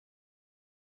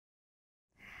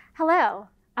Hello,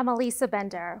 I'm Elisa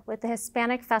Bender with the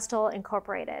Hispanic Festival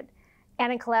Inc.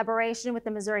 And in collaboration with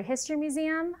the Missouri History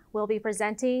Museum, we'll be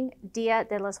presenting Dia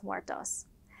de los Muertos.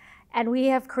 And we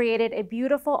have created a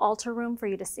beautiful altar room for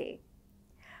you to see.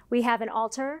 We have an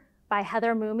altar by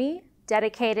Heather Mumi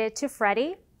dedicated to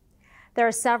Freddie. There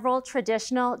are several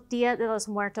traditional Dia de los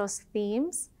Muertos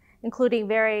themes, including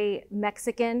very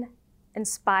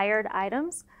Mexican-inspired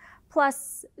items,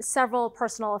 plus several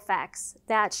personal effects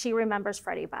that she remembers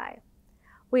Freddie by.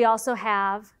 We also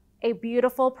have a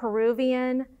beautiful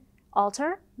Peruvian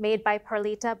altar made by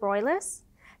Perlita Broiles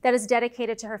that is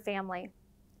dedicated to her family.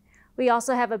 We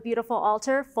also have a beautiful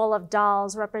altar full of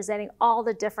dolls representing all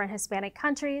the different Hispanic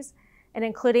countries and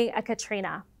including a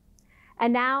Catrina.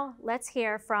 And now let's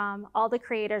hear from all the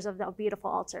creators of the beautiful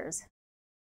altars.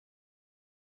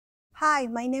 Hi,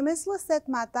 my name is Lisette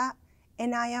Mata,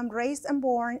 and I am raised and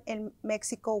born in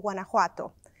Mexico,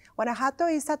 Guanajuato. Guanajuato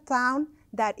is a town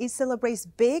that it celebrates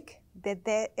big the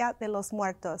Dia de los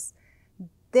Muertos,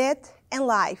 death and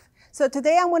life. So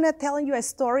today I'm going to tell you a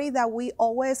story that we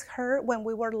always heard when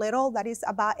we were little, that is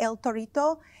about El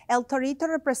Torito. El Torito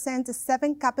represents the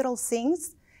 7 capital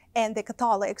sins and the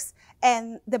Catholics,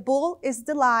 and the bull is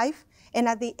the life, and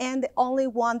at the end, the only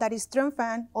one that is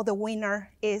triumphant or the winner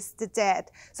is the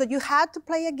dead. So you had to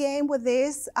play a game with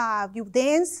this. You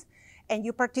dance and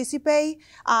you participate.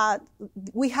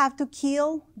 We have to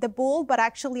kill the bull, but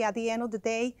actually at the end of the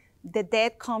day, the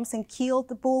dead comes and kills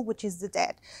the bull, which is the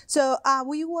dead. So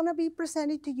we want to be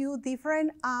presenting to you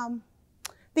different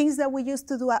things that we used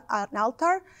to do at an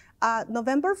altar.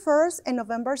 November 1st and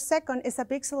November 2nd is a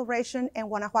big celebration in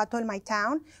Guanajuato, in my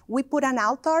town. We put an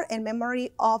altar in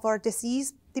memory of our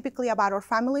deceased, typically about our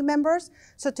family members.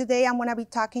 So today I'm going to be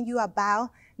talking to you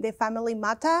about the family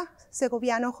Mata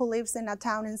Segoviano who lives in a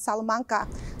town in Salamanca.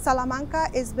 Salamanca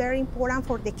is very important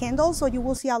for the candles, so you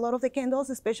will see a lot of the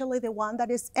candles, especially the one that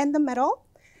is in the middle.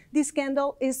 This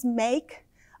candle is made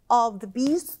of the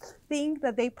bees thing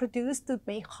that they produce to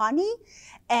make honey.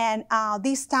 And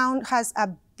this town has a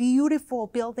beautiful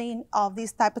building of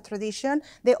this type of tradition.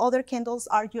 The other candles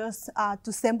are just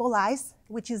to symbolize,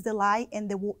 which is the light and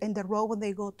the road when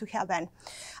they go to heaven.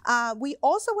 We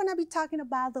also want to be talking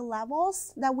about the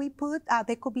levels that we put.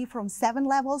 They could be from 7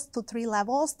 levels to 3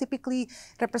 levels, typically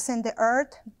represent the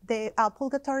earth, the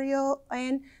purgatorio,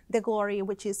 and the glory,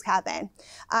 which is heaven.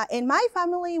 In my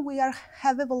family, we are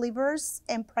heavy believers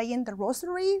in praying the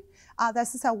rosary.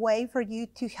 This is a way for you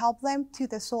to help them to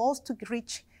the souls to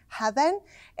reach heaven.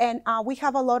 And we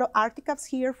have a lot of articles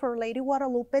here for Lady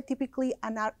Guadalupe, typically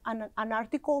an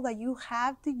article that you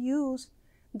have to use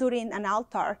during an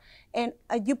altar. And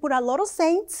you put a lot of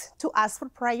saints to ask for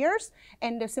prayers,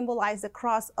 and they symbolize the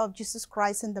cross of Jesus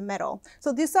Christ in the middle.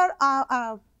 So these are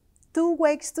 2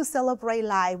 ways to celebrate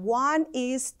life. One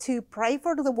is to pray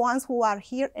for the ones who are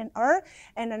here on earth,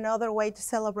 and another way to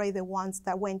celebrate the ones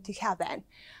that went to heaven.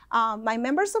 My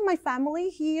members of my family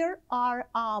here are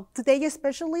today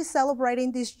especially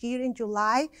celebrating this year in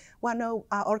July. One of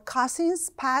our cousins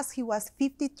passed. He was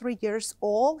 53 years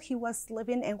old. He was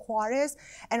living in Juarez,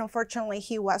 and unfortunately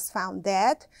he was found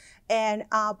dead. And,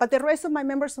 but the rest of my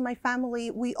members of my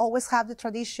family, we always have the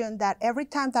tradition that every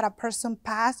time that a person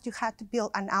passed, you had to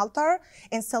build an altar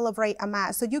and celebrate a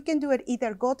mass. So you can do it,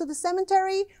 either go to the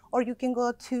cemetery or you can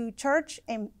go to church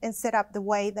and set up the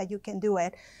way that you can do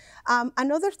it.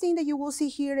 Another thing that you will see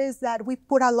here is that we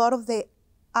put a lot of the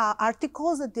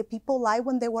articles that the people like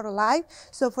when they were alive.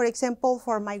 So for example,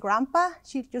 for my grandpa,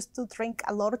 she used to drink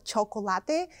a lot of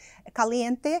chocolate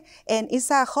caliente, and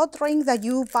it's a hot drink that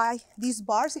you buy these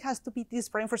bars. It has to be this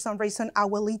brand for some reason,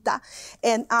 abuelita.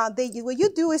 And what you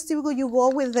do is typically you go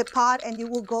with the pot and you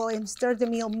will go and stir the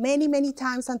meal many, many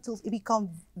times until it becomes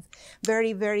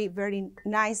very, very, very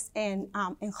nice and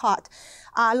hot.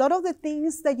 A lot of the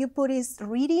things that you put is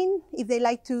reading. If they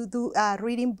like to do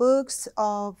reading books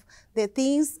of the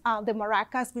things, the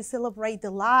maracas, we celebrate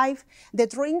the life, the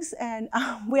drinks, and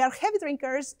we are heavy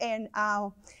drinkers. And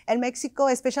in Mexico,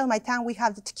 especially in my town, we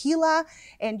have the tequila,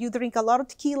 and you drink a lot of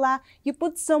tequila. You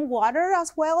put some water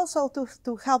as well, so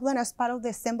to help them as part of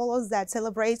the symbols that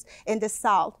celebrates, and the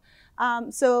salt.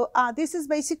 This is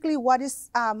basically what is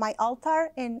my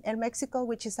altar in Mexico,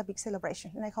 which is a big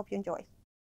celebration, and I hope you enjoy.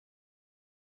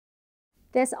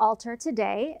 This altar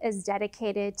today is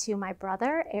dedicated to my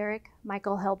brother, Eric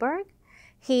Michael Hilberg.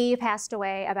 He passed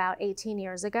away about 18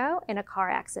 years ago in a car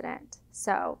accident.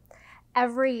 So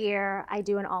every year I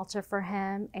do an altar for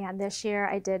him, and this year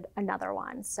I did another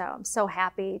one. So I'm so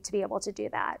happy to be able to do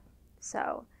that.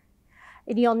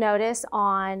 And you'll notice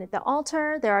on the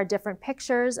altar, there are different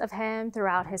pictures of him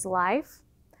throughout his life.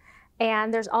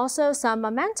 And there's also some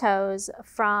mementos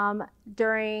from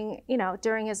during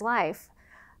his life.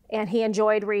 And he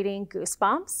enjoyed reading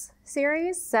Goosebumps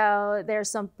series. So there's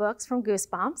some books from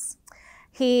Goosebumps.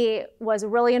 He was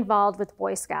really involved with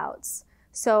Boy Scouts.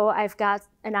 So I've got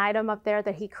an item up there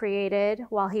that he created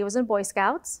while he was in Boy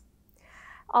Scouts.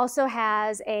 Also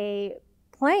has a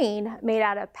plane made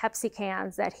out of Pepsi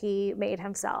cans that he made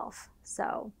himself.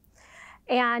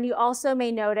 And you also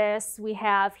may notice we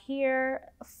have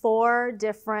here 4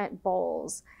 different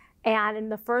bowls. And in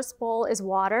the first bowl is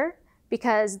water,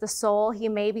 because the soul, he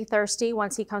may be thirsty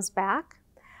once he comes back.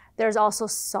 There's also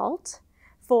salt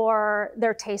for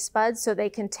their taste buds so they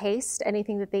can taste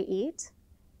anything that they eat.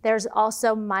 There's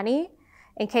also money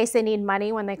in case they need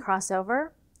money when they cross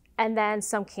over, and then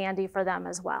some candy for them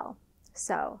as well.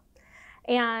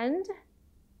 And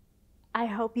I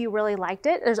hope you really liked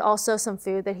it. There's also some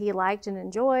food that he liked and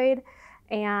enjoyed.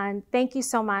 And thank you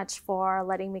so much for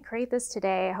letting me create this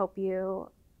today. I hope you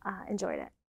enjoyed it.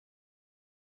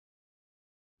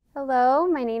 Hello,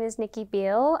 my name is Nikki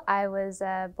Beal. I was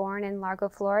born in Largo,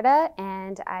 Florida,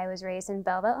 and I was raised in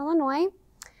Belleville, Illinois.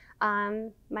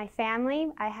 My family,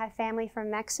 I have family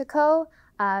from Mexico,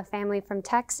 family from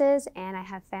Texas, and I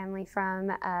have family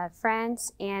from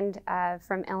France and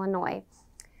from Illinois.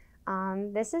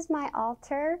 This is my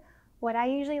altar. What I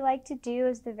usually like to do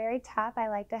is the very top, I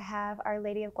like to have Our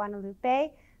Lady of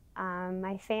Guadalupe.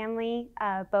 My family,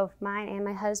 both mine and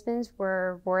my husband's,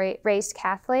 were raised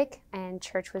Catholic, and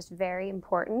church was very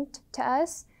important to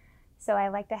us. So I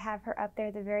like to have her up there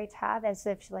at the very top, as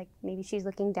if maybe she's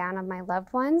looking down on my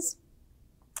loved ones.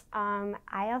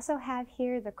 I also have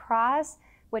here the cross,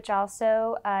 which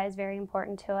also is very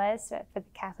important to us for the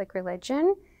Catholic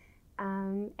religion.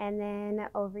 And then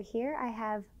over here I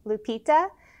have Lupita.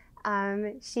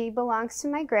 She belongs to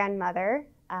my grandmother,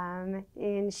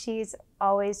 and she's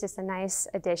always just a nice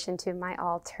addition to my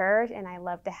altar, and I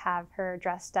love to have her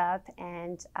dressed up,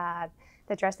 and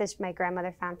the dress that my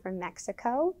grandmother found from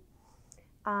Mexico.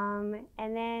 And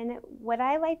then what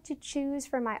I like to choose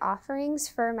for my offerings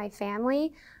for my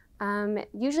family,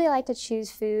 usually I like to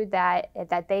choose food that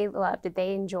they loved, that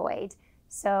they enjoyed.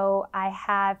 So I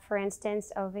have, for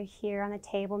instance, over here on the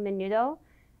table, menudo,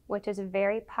 which is a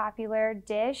very popular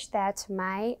dish that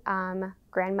my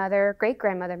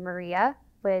great-grandmother Maria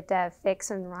would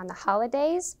fix around the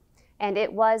holidays. And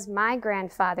it was my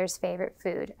grandfather's favorite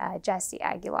food, Jesse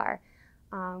Aguilar,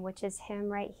 which is him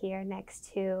right here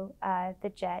next to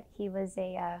the jet. He was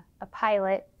a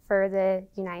pilot for the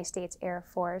United States Air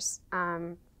Force.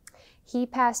 He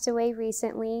passed away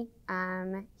recently.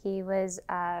 He was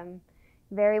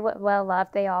very well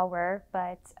loved, they all were,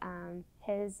 but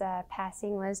his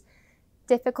passing was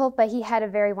difficult, but he had a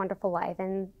very wonderful life.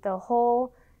 And the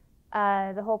whole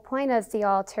point of the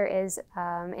altar is,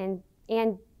 and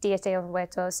Días de los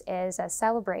Muertos is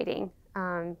celebrating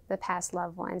the past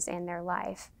loved ones and their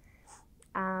life.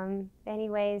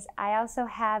 Anyways, I also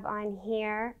have on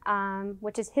here,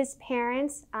 which is his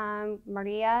parents,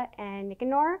 Maria and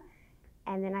Nicanor.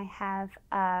 And then I have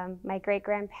my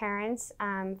great-grandparents,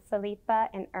 Felipa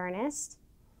and Ernest.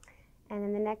 And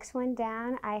then the next one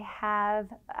down, I have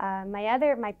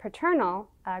my paternal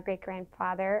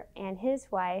great-grandfather and his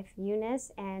wife,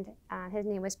 Eunice, and his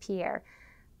name was Pierre.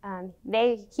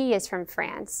 He is from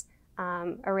France.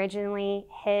 Originally,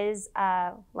 his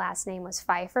last name was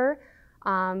Pfeiffer,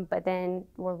 but then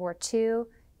World War II,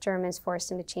 Germans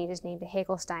forced him to change his name to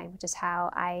Hagelstein, which is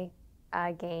how I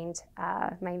gained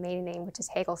my maiden name, which is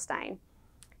Hagelstein.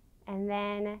 And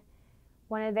then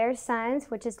one of their sons,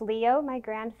 which is Leo, my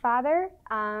grandfather,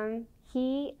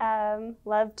 he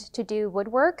loved to do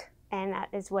woodwork, and that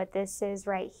is what this is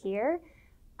right here.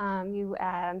 You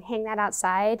hang that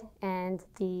outside, and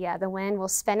the wind will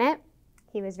spin it.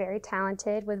 He was very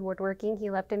talented with woodworking. He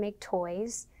loved to make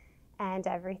toys and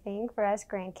everything for us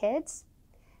grandkids.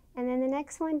 And then the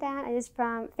next one down is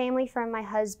from family from my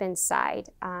husband's side.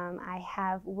 I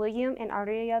have William and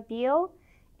Aurelia Beal,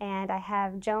 and I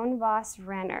have Joan Voss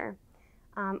Renner.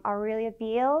 Aurelia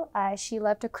Beal, she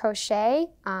loved to crochet.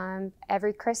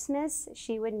 Every Christmas,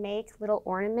 she would make little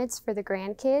ornaments for the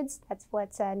grandkids. That's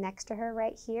what's next to her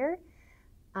right here.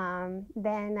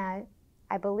 Then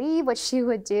I believe what she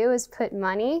would do is put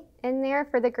money in there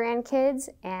for the grandkids,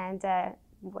 and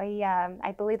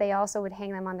I believe they also would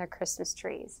hang them on their Christmas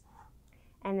trees.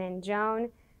 And then Joan,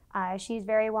 she's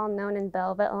very well known in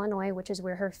Belleville, Illinois, which is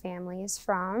where her family is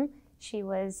from. She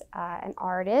was an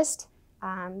artist.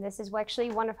 This is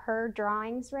actually one of her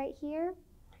drawings right here.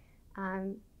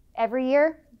 Every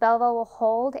year, Belleville will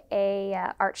hold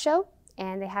a art show,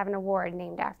 and they have an award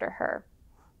named after her.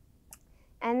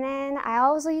 And then I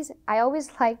always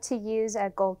like to use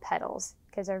gold petals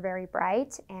because they're very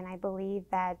bright, and I believe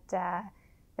that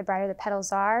the brighter the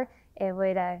petals are, it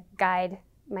would guide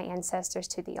my ancestors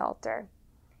to the altar.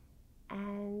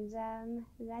 And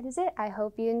that is it. I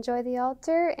hope you enjoy the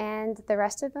altar and the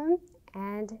rest of them,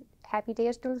 and happy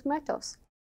Dia de los Muertos.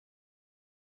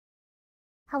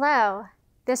 Hello.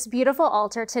 This beautiful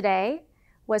altar today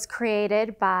was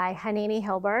created by Hanini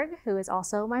Hilberg, who is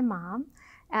also my mom,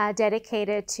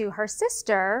 dedicated to her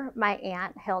sister, my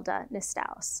Aunt Hilda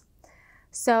Nistaus.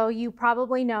 So you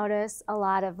probably notice a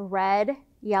lot of red,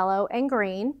 yellow, and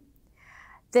green.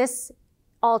 This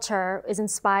altar is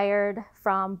inspired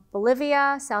from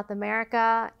Bolivia, South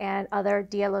America, and other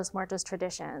Dia de los Muertos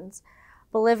traditions.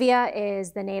 Bolivia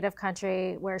is the native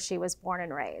country where she was born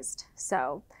and raised.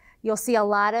 So you'll see a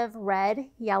lot of red,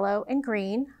 yellow, and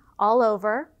green all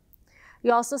over.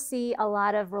 You also see a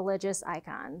lot of religious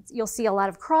icons. You'll see a lot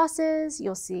of crosses,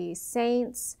 you'll see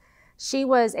saints. She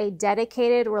was a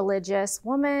dedicated religious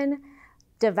woman,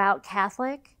 devout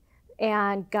Catholic,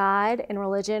 and God and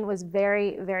religion was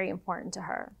very, very important to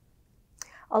her.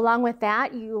 Along with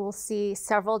that, you will see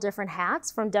several different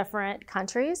hats from different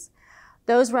countries.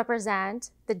 Those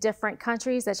represent the different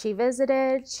countries that she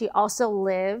visited. She also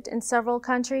lived in several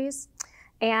countries,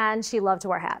 and she loved to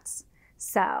wear hats.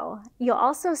 So you'll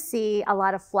also see a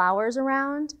lot of flowers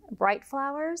around, bright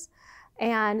flowers,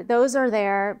 and those are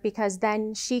there because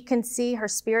then she can see, her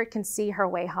spirit can see her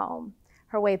way home,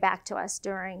 her way back to us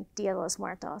during Dia de los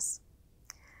Muertos.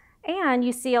 And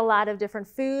you see a lot of different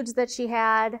foods that she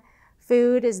had.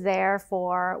 Food is there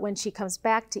for when she comes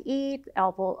back to eat. It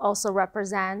also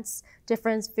represents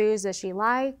different foods that she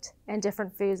liked and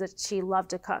different foods that she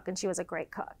loved to cook, and she was a great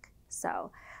cook.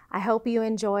 So I hope you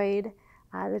enjoyed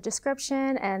the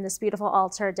description and this beautiful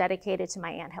altar dedicated to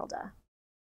my Aunt Hilda.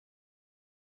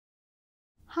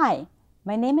 Hi,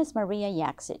 my name is Maria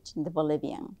Yaksic, the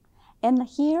Bolivian. And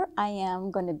here I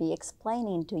am going to be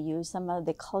explaining to you some of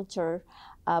the culture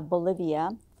of Bolivia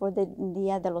for the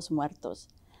Dia de los Muertos.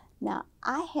 Now,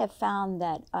 I have found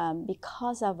that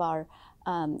because of our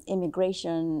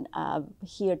immigration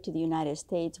here to the United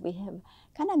States, we have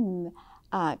kind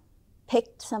of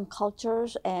picked some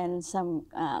cultures and some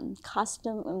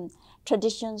custom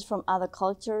traditions from other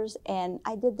cultures, and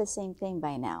I did the same thing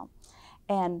by now.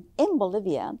 And in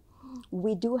Bolivia,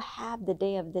 we do have the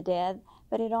Day of the Dead,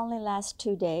 but it only lasts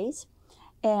 2 days.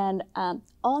 And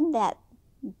on that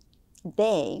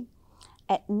day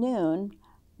at noon,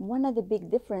 one of the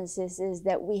big differences is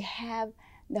that we have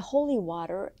the holy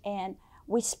water, and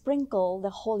we sprinkle the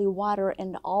holy water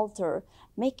in the altar,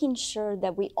 making sure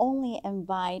that we only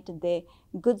invite the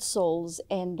good souls,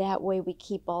 and that way we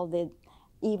keep all the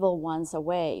evil ones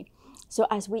away. So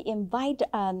as we invite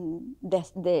our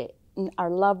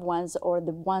loved ones or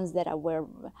the ones that we're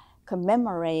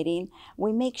commemorating,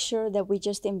 we make sure that we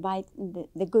just invite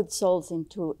the good souls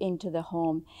into the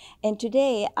home. And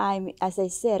today, as I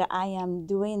said, I am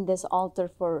doing this altar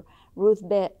for Ruth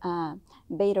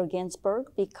Bader Ginsburg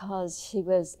because she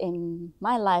was in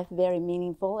my life very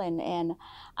meaningful, and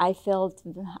I felt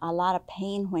a lot of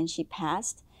pain when she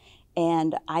passed.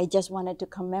 And I just wanted to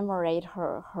commemorate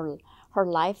her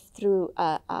life through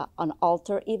an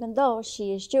altar, even though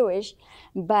she is Jewish.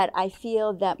 But I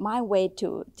feel that my way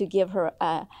to give her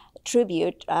a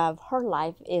tribute of her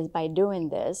life is by doing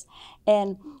this.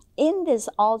 And in this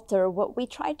altar, what we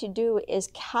try to do is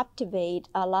captivate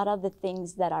a lot of the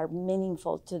things that are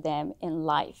meaningful to them in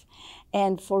life.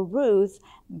 And for Ruth,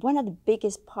 one of the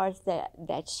biggest parts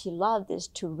that she loved is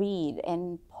to read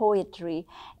and poetry.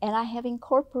 And I have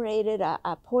incorporated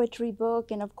a poetry book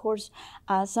and, of course,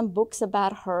 some books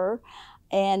about her.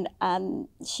 And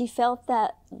she felt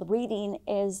that reading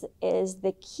is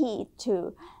the key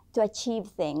to achieve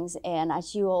things. And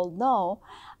as you all know,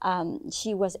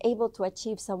 she was able to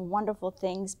achieve some wonderful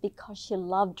things because she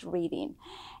loved reading.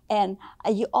 And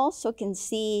you also can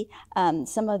see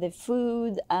some of the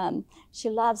food. She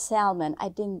loved salmon. I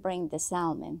didn't bring the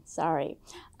salmon, sorry.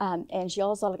 And she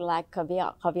also liked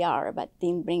caviar, but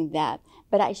didn't bring that.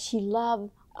 But she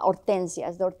loved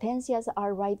hortensias. The hortensias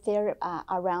are right there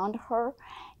around her.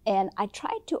 And I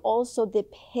tried to also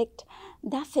depict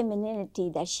that femininity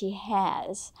that she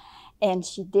has, and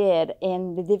she did,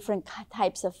 in the different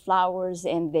types of flowers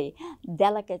and the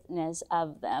delicateness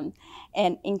of them,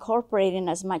 and incorporating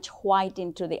as much white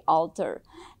into the altar.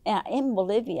 In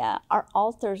Bolivia, our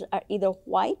altars are either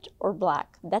white or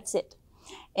black. That's it.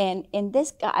 And in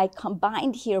this, I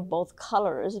combined here both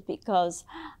colors because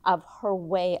of her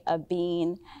way of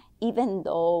being, even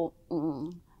though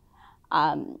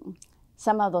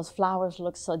some of those flowers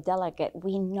look so delicate,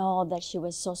 we know that she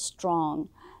was so strong,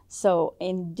 So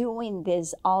in doing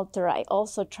this altar, I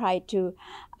also try to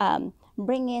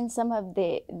bring in some of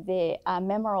the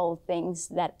memorable things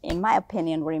that, in my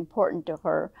opinion, were important to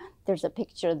her. There's a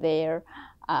picture there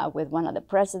with one of the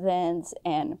presidents,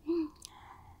 and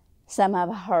some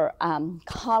of her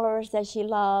colors that she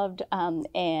loved,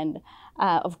 and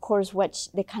of course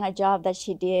the kind of job that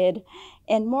she did.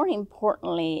 And more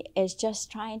importantly is just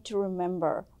trying to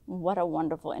remember what a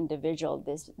wonderful individual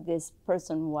this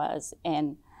person was,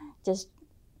 and just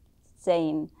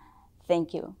saying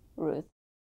thank you, Ruth.